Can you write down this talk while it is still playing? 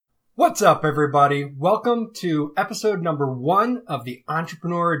What's up, everybody? Welcome to episode number 1 of the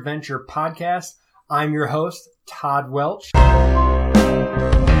Entrepreneur Adventure podcast. I'm your host, Todd Welch.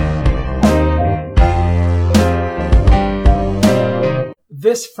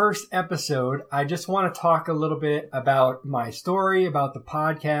 This first episode, I just want to talk a little bit about my story, about the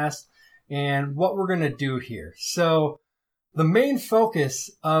podcast, and what we're going to do here. So the main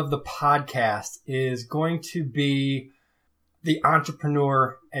focus of the podcast is going to be the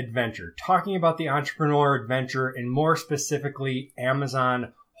entrepreneur adventure, talking about the entrepreneur adventure and more specifically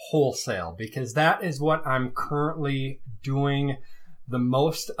Amazon wholesale, because that is what I'm currently doing the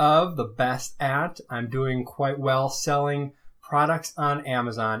most of, the best at. I'm doing quite well selling products on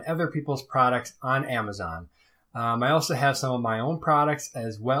Amazon, other people's products on Amazon. I also have some of my own products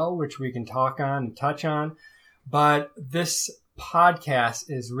as well, which we can talk on and touch on. But this podcast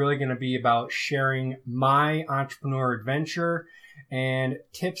is really going to be about sharing my entrepreneur adventure and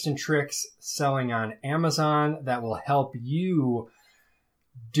tips and tricks selling on Amazon that will help you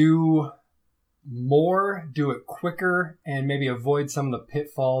do more, do it quicker, and maybe avoid some of the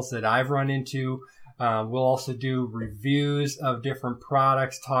pitfalls that I've run into. We'll also do reviews of different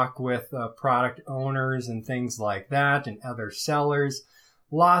products, talk with product owners and things like that, and other sellers.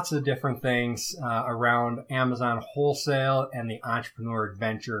 Lots of different things around Amazon wholesale and the entrepreneur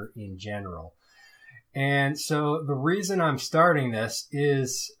adventure in general. And so the reason I'm starting this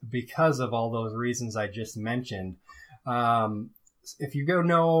is because of all those reasons I just mentioned. If you go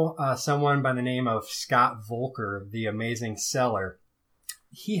know someone by the name of Scott Volker, the amazing seller,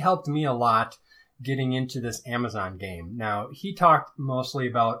 he helped me a lot getting into this Amazon game. Now, he talked mostly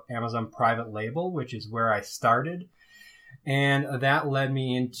about Amazon private label, which is where I started. And that led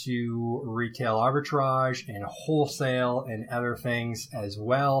me into retail arbitrage and wholesale and other things as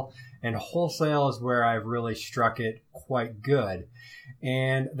well. And wholesale is where I've really struck it quite good.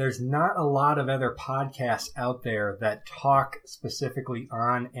 And there's not a lot of other podcasts out there that talk specifically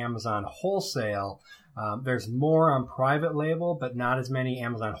on Amazon wholesale. There's more on private label, but not as many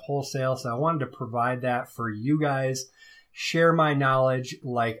Amazon wholesale. So I wanted to provide that for you guys, share my knowledge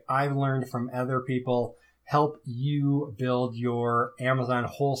like I've learned from other people, help you build your Amazon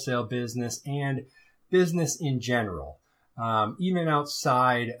wholesale business and business in general, even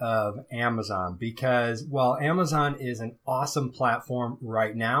outside of Amazon. Because while Amazon is an awesome platform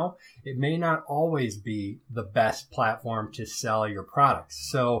right now, it may not always be the best platform to sell your products.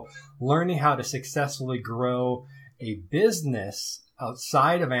 So learning how to successfully grow a business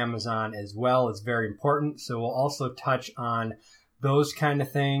outside of Amazon as well is very important. So we'll also touch on those kind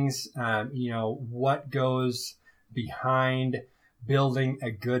of things, what goes behind building a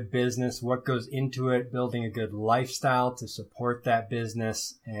good business, what goes into it, building a good lifestyle to support that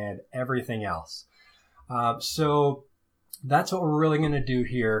business, and everything else. So that's what we're really going to do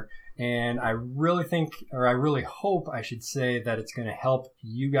here. And I really hope, I should say, that it's going to help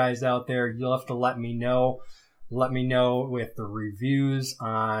you guys out there. You'll have to let me know with the reviews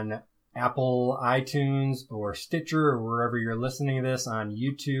on Apple, iTunes, or Stitcher, or wherever you're listening to this, on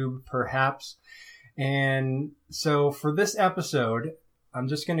YouTube, perhaps. And so for this episode, I'm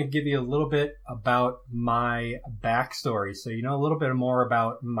just going to give you a little bit about my backstory, so you know a little bit more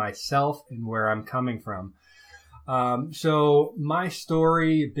about myself and where I'm coming from. So my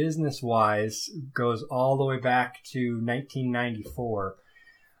story, business-wise, goes all the way back to 1994.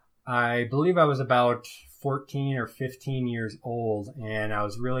 I believe I was about 14 or 15 years old, and I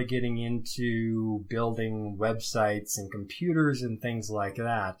was really getting into building websites and computers and things like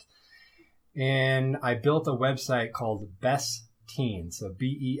that. And I built a website called Besteen, so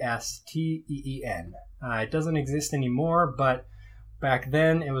Besteen. It doesn't exist anymore, but back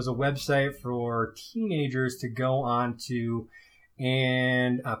then it was a website for teenagers to go on to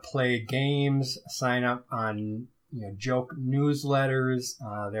and play games, sign up on joke newsletters.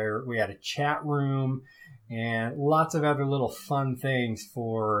 There we had a chat room and lots of other little fun things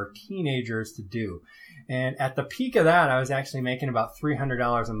for teenagers to do. And at the peak of that, I was actually making about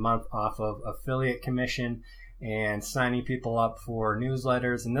 $300 a month off of affiliate commission and signing people up for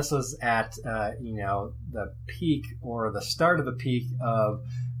newsletters. And this was at the peak, or the start of the peak, of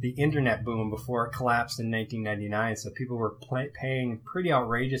the internet boom before it collapsed in 1999. So people were paying pretty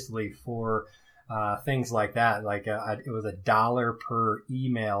outrageously for things like that. Like it was $1 per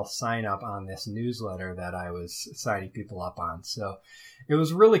email sign up on this newsletter that I was signing people up on. So it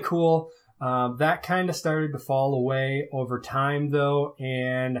was really cool. That kind of started to fall away over time, though,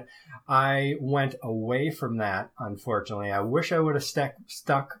 and I went away from that, unfortunately. I wish I would have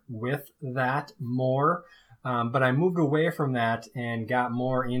stuck with that more, but I moved away from that and got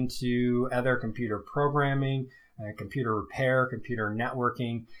more into other computer programming, computer repair, computer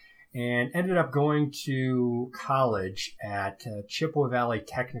networking, and ended up going to college at Chippewa Valley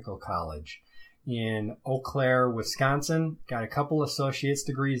Technical College in Eau Claire, Wisconsin. Got a couple associate's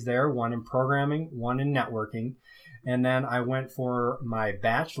degrees there, one in programming, one in networking. And then I went for my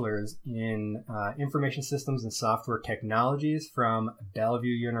bachelor's in information systems and software technologies from Bellevue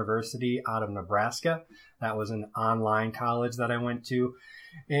University out of Nebraska. That was an online college that I went to,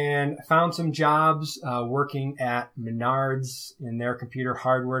 and found some jobs working at Menards in their computer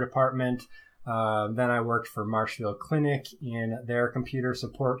hardware department. Then I worked for Marshfield Clinic in their computer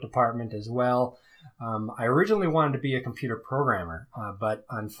support department as well. I originally wanted to be a computer programmer, but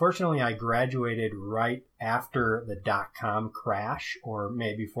unfortunately I graduated right after the dot-com crash, or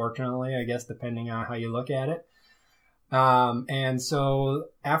maybe fortunately, I guess, depending on how you look at it. And so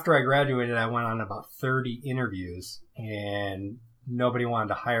after I graduated, I went on about 30 interviews, and nobody wanted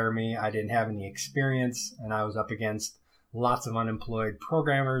to hire me. I didn't have any experience, and I was up against lots of unemployed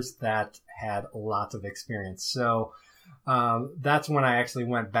programmers that had lots of experience. So that's when I actually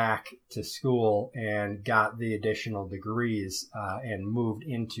went back to school and got the additional degrees and moved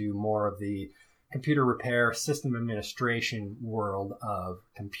into more of the computer repair, system administration world of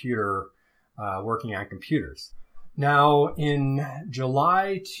computer, working on computers. Now, in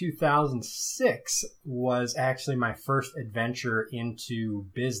July 2006 was actually my first adventure into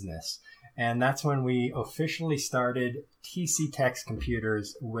business. And that's when we officially started TC Techs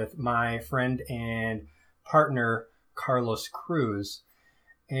Computers with my friend and partner, Carlos Cruz.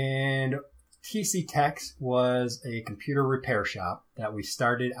 And TC Techs was a computer repair shop that we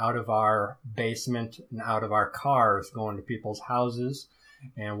started out of our basement and out of our cars, going to people's houses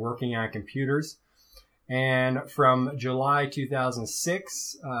and working on computers. And from July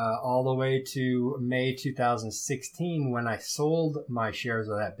 2006 all the way to May 2016, when I sold my shares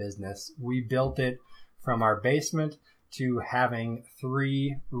of that business, we built it from our basement to having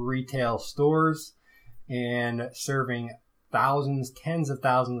 3 retail stores and serving thousands, tens of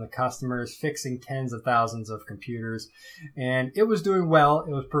thousands of customers, fixing tens of thousands of computers. And it was doing well.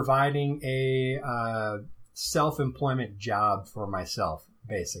 It was providing a self-employment job for myself,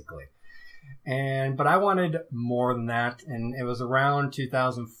 basically. But I wanted more than that, and it was around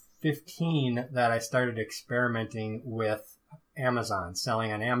 2015 that I started experimenting with Amazon,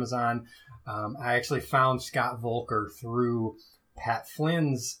 selling on Amazon. I actually found Scott Volker through Pat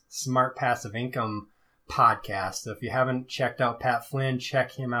Flynn's Smart Passive Income podcast. So if you haven't checked out Pat Flynn,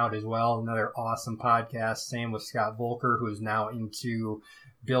 check him out as well. Another awesome podcast. Same with Scott Volker, who is now into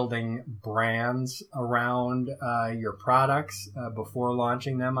building brands around your products before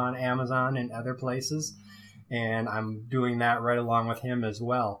launching them on Amazon and other places. And I'm doing that right along with him as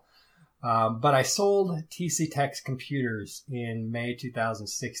well. But I sold TC Techs Computers in May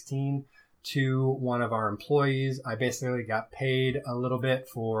 2016 to one of our employees. I basically got paid a little bit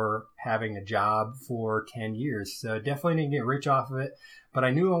for having a job for 10 years. So definitely didn't get rich off of it, but I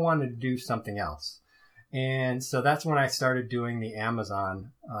knew I wanted to do something else. And so that's when I started doing the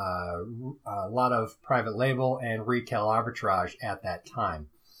Amazon, a lot of private label and retail arbitrage at that time.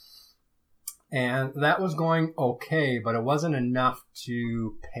 And that was going okay, but it wasn't enough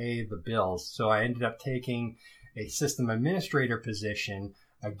to pay the bills. So I ended up taking a system administrator position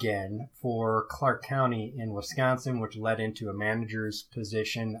again for Clark County in Wisconsin, which led into a manager's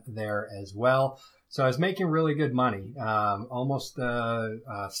position there as well. So I was making really good money, almost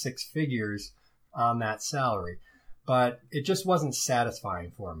 6 figures on that salary, but it just wasn't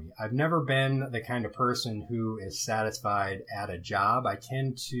satisfying for me. I've never been the kind of person who is satisfied at a job. I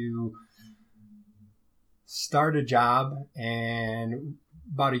tend to start a job, and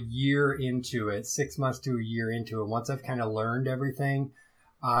about a year into it, 6 months to a year into it, once I've kind of learned everything,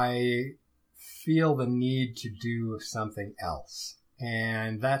 I feel the need to do something else.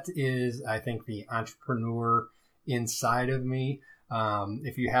 And that is, I think, the entrepreneur inside of me.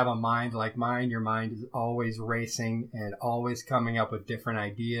 If you have a mind like mine, your mind is always racing and always coming up with different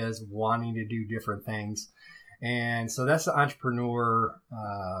ideas, wanting to do different things. And so that's the entrepreneur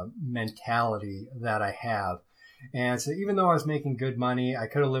mentality that I have. And so even though I was making good money, I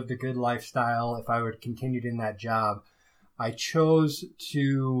could have lived a good lifestyle if I would have continued in that job. I chose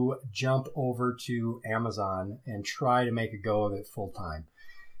to jump over to Amazon and try to make a go of it full time.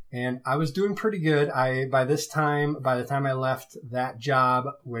 And I was doing pretty good. By the time I left that job,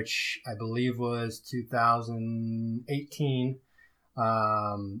 which I believe was 2018,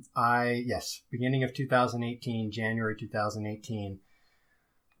 beginning of 2018, January 2018,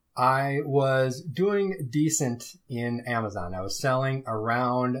 I was doing decent in Amazon. I was selling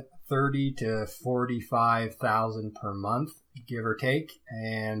around 30 to 45,000 per month, give or take,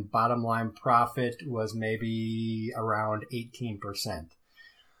 and bottom line profit was maybe around 18%.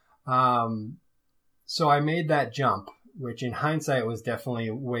 So I made that jump, which in hindsight was definitely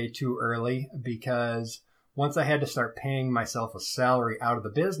way too early, because once I had to start paying myself a salary out of the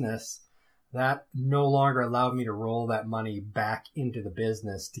business, that no longer allowed me to roll that money back into the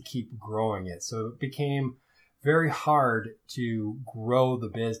business to keep growing it. So it became very hard to grow the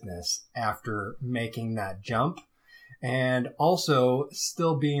business after making that jump. And also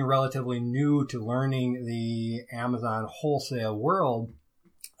still being relatively new to learning the Amazon wholesale world,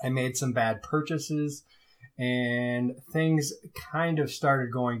 I made some bad purchases and things kind of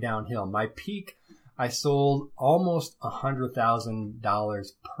started going downhill. My peak, I sold almost $100,000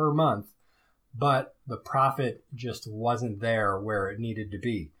 per month, but the profit just wasn't there where it needed to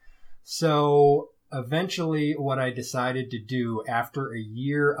be. So eventually what I decided to do after a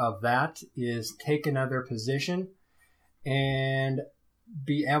year of that is take another position and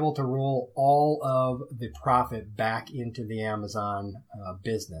be able to roll all of the profit back into the Amazon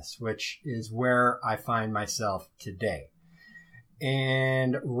business, which is where I find myself today.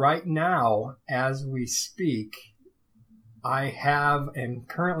 And right now, as we speak, I am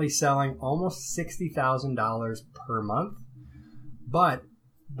currently selling almost $60,000 per month, but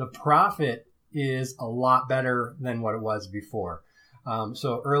the profit is a lot better than what it was before.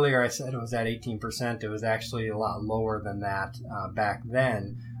 So earlier I said it was at 18%. It was actually a lot lower than that back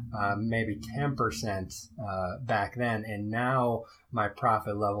then, maybe 10% back then. And now my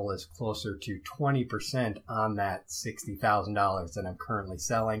profit level is closer to 20% on that $60,000 that I'm currently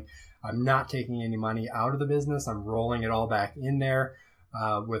selling. I'm not taking any money out of the business. I'm rolling it all back in there.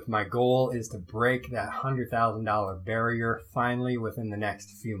 With my goal is to break that $100,000 barrier finally within the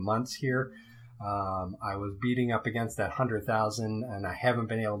next few months here. I was beating up against that 100,000 and I haven't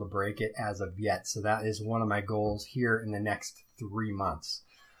been able to break it as of yet. So that is one of my goals here in the next 3 months.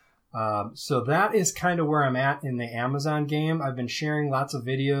 So that is kind of where I'm at in the Amazon game. I've been sharing lots of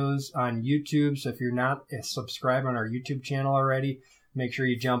videos on YouTube. So if you're not subscribed on our YouTube channel already, make sure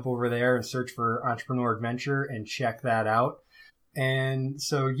you jump over there and search for Entrepreneur Adventure and check that out. And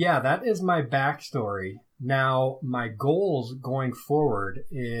so, yeah, that is my backstory. Now, my goals going forward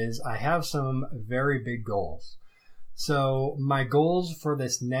is I have some very big goals. So my goals for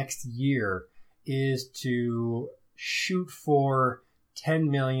this next year is to shoot for 10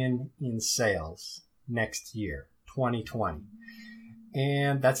 million in sales next year, 2020.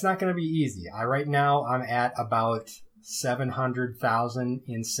 And that's not going to be easy. Right now I'm at about 700,000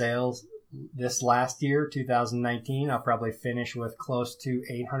 in sales. This last year, 2019, I'll probably finish with close to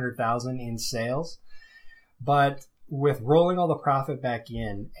 800,000 in sales. But with rolling all the profit back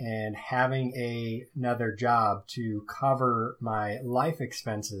in and having another job to cover my life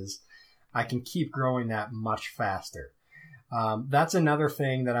expenses, I can keep growing that much faster. That's another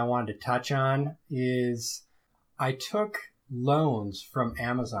thing that I wanted to touch on is I took loans from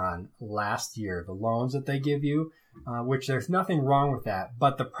Amazon last year, the loans that they give you, which there's nothing wrong with that.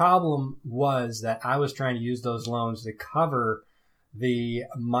 But the problem was that I was trying to use those loans to cover the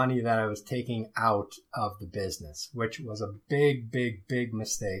money that I was taking out of the business, which was a big, big, big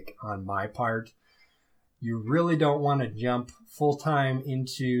mistake on my part. You really don't want to jump full time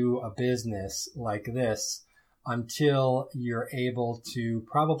into a business like this until you're able to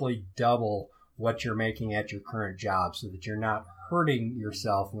probably double what you're making at your current job so that you're not hurting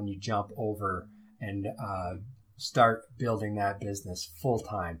yourself when you jump over and start building that business full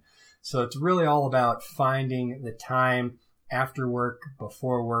time. So it's really all about finding the time after work,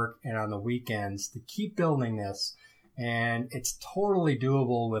 before work, and on the weekends to keep building this. And it's totally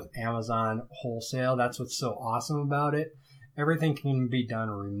doable with Amazon wholesale. That's what's so awesome about it. Everything can be done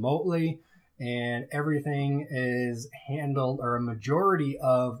remotely and everything is handled, or a majority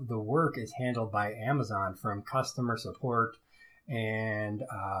of the work is handled by Amazon, from customer support and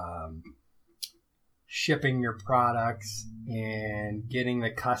shipping your products and getting the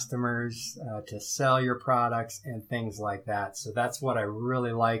customers to sell your products and things like that. So that's what I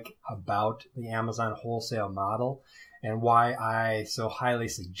really like about the Amazon wholesale model and why I so highly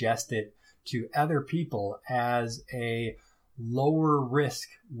suggest it to other people as a lower risk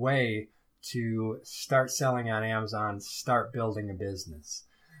way to start selling on Amazon, start building a business.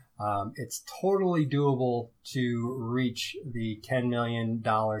 It's totally doable to reach the $10 million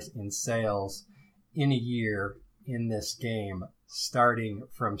in sales in a year in this game, starting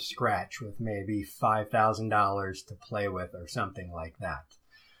from scratch with maybe $5,000 to play with or something like that.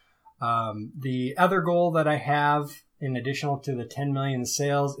 The other goal that I have, in addition to the 10 million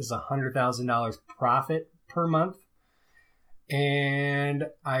sales, is $100,000 profit per month. And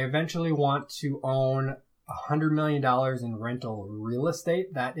I eventually want to own $100 million in rental real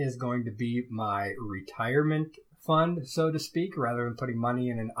estate. That is going to be my retirement fund, so to speak, rather than putting money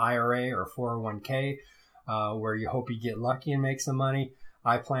in an IRA or 401k where you hope you get lucky and make some money.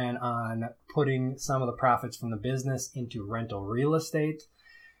 I plan on putting some of the profits from the business into rental real estate.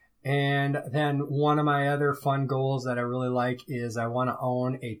 And then one of my other fun goals that I really like is I want to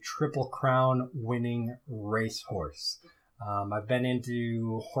own a Triple Crown winning racehorse. I've been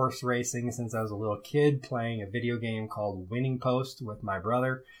into horse racing since I was a little kid, playing a video game called Winning Post with my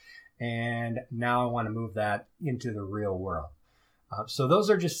brother. And now I want to move that into the real world. So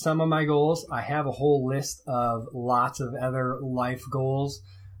those are just some of my goals. I have a whole list of lots of other life goals.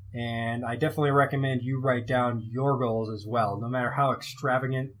 And I definitely recommend you write down your goals as well. No matter how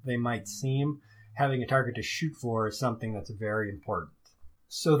extravagant they might seem, having a target to shoot for is something that's very important.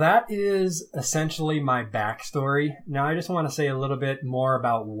 So that is essentially my backstory. Now I just want to say a little bit more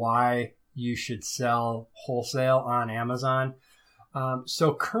about why you should sell wholesale on Amazon.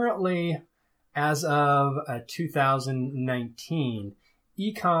 So currently, as of 2019,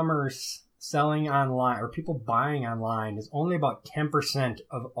 e-commerce selling online or people buying online is only about 10%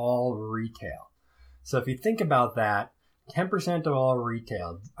 of all retail. So if you think about that, 10% of all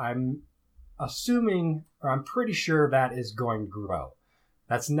retail, I'm assuming, or I'm pretty sure that is going to grow.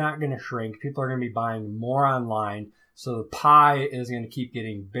 That's not going to shrink. People are going to be buying more online. So the pie is going to keep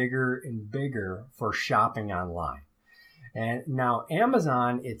getting bigger and bigger for shopping online. And now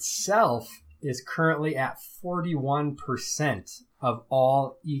Amazon itself is currently at 41% of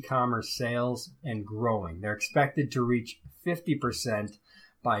all e-commerce sales and growing. They're expected to reach 50%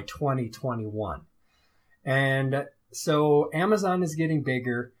 by 2021. And so Amazon is getting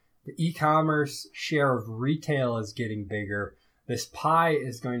bigger. The e-commerce share of retail is getting bigger. This pie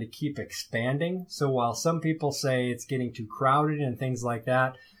is going to keep expanding. So while some people say it's getting too crowded and things like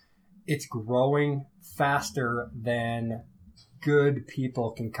that, it's growing faster than good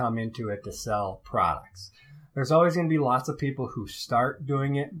people can come into it to sell products. There's always going to be lots of people who start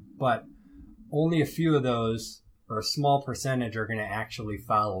doing it, but only a few of those, or a small percentage, are going to actually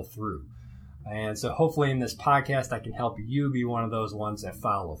follow through. And so hopefully in this podcast, I can help you be one of those ones that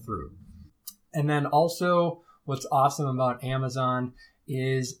follow through. And then also what's awesome about Amazon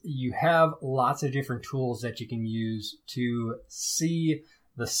is you have lots of different tools that you can use to see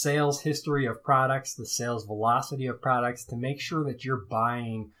the sales history of products, the sales velocity of products, to make sure that you're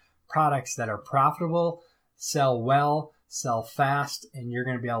buying products that are profitable, sell well, sell fast, and you're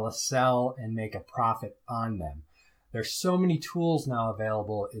going to be able to sell and make a profit on them. There's so many tools now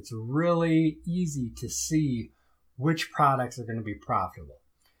available. It's really easy to see which products are going to be profitable.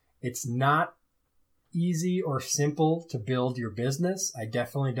 It's not easy or simple to build your business. I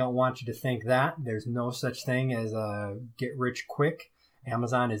definitely don't want you to think that. There's no such thing as a get rich quick.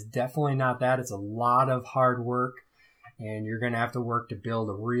 Amazon is definitely not that. It's a lot of hard work, and you're going to have to work to build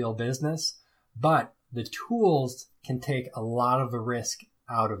a real business. But the tools can take a lot of the risk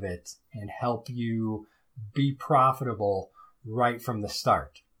out of it and help you be profitable right from the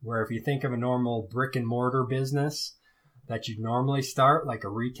start. Where if you think of a normal brick and mortar business that you normally start, like a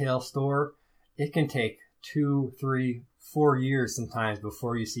retail store, it can take 2, 3, 4 years sometimes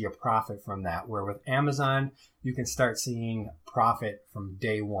before you see a profit from that. Where with Amazon, you can start seeing profit from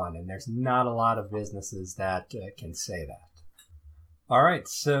day one. And there's not a lot of businesses that can say that. All right,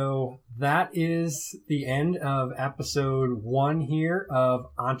 so that is the end of episode 1 here of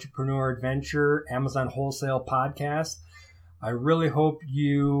Entrepreneur Adventure Amazon Wholesale Podcast. I really hope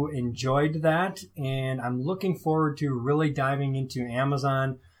you enjoyed that, and I'm looking forward to really diving into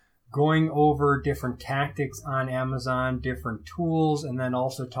Amazon, going over different tactics on Amazon, different tools, and then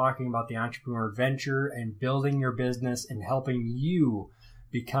also talking about the entrepreneur adventure and building your business and helping you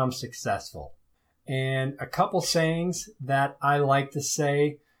become successful. And a couple sayings that I like to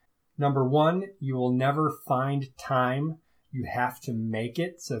say. Number 1, you will never find time. You have to make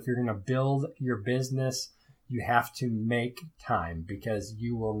it. So if you're going to build your business, you have to make time because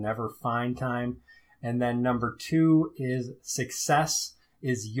you will never find time. And then number 2 is success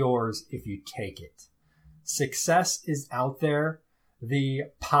is yours if you take it. Success is out there. The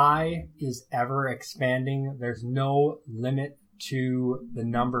pie is ever expanding. There's no limit to the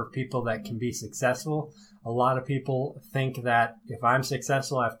number of people that can be successful. A lot of people think that if I'm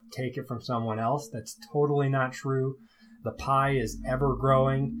successful, I have to take it from someone else. That's totally not true. The pie is ever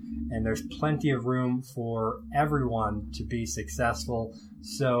growing, and there's plenty of room for everyone to be successful.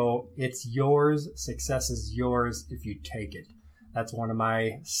 So it's yours. Success is yours if you take it. That's one of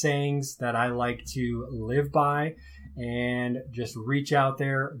my sayings that I like to live by, and just reach out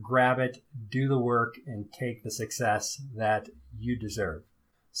there, grab it, do the work, and take the success that you deserve.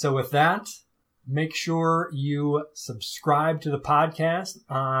 So with that, make sure you subscribe to the podcast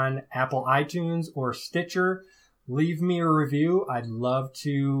on Apple iTunes or Stitcher. leave me a review. I'd love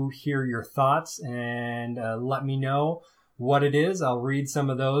to hear your thoughts and let me know what it is. I'll read some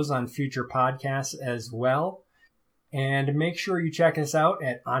of those on future podcasts as well. And make sure you check us out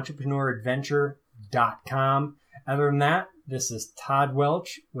at entrepreneuradventure.com. Other than that, this is Todd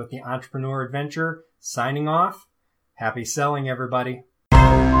Welch with the Entrepreneur Adventure signing off. Happy selling, everybody.